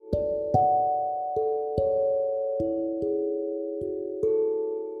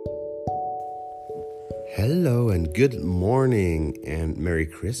Hello and good morning and Merry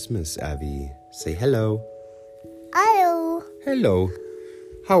Christmas, Avi. Say hello. Hello. Hello.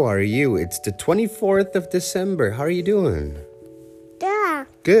 How are you? It's the 24th of December. How are you doing? Yeah.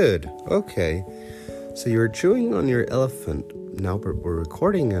 Good. Okay. So you're chewing on your elephant. Now we're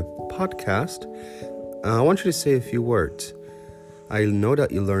recording a podcast. I want you to say a few words. I know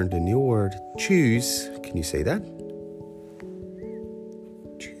that you learned a new word, choose. Can you say that?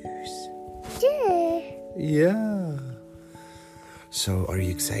 Yeah. So, are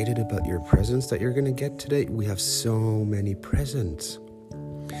you excited about your presents that you're going to get today? We have so many presents.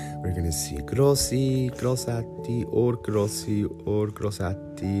 We're going to see grossi, grossatti, or grossi, or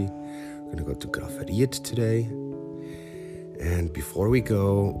grossatti. We're going to go to Grafferiet today. And before we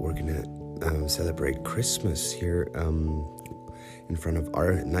go, we're going to celebrate Christmas here in front of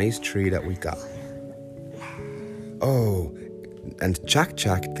our nice tree that we got. Oh, and Jack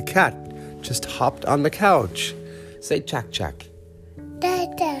the cat just hopped on the couch. Say Jack.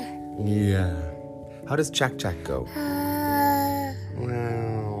 Dada. Yeah. How does Jack go?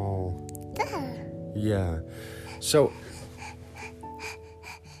 Wow. Yeah. So,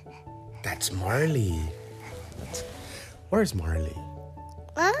 that's Marley. Where's Marley?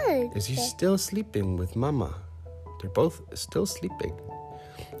 Oh. Is he still sleeping with Mama? They're both still sleeping.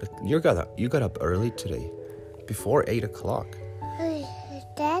 You got up early today, before 8 o'clock.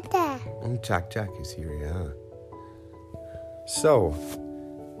 Dada. And Jack is here, yeah. So,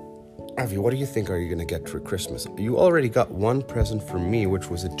 Avi, what do you think are you going to get for Christmas? You already got one present from me, which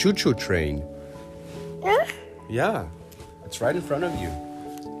was a choo-choo train. Yeah, it's right in front of you.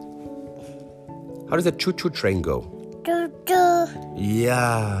 How does a choo-choo train go? Choo-choo.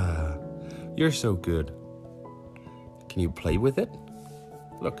 Yeah, you're so good. Can you play with it?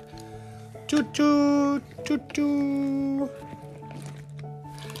 Look. Choo-choo, choo-choo.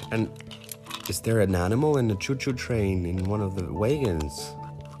 And is there an animal in the choo-choo train in one of the wagons?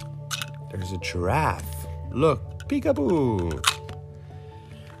 There's a giraffe. Look, peekaboo.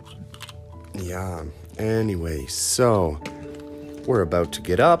 Yeah, anyway, so we're about to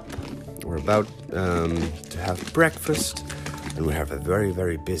get up. We're about to have breakfast. And we have a very,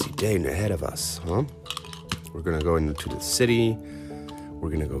 very busy day ahead of us, huh? We're going to go into the city.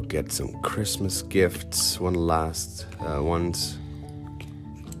 We're going to go get some Christmas gifts, once.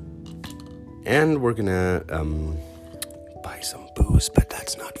 And we're gonna buy some booze, but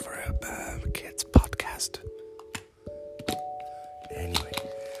that's not for a kids podcast. Anyway,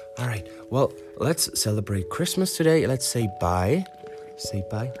 all right. Well, let's celebrate Christmas today. Let's say bye. Say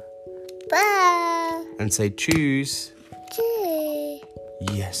bye. Bye. And say choose. Choo.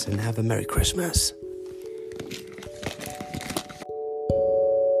 Yes, and have a Merry Christmas.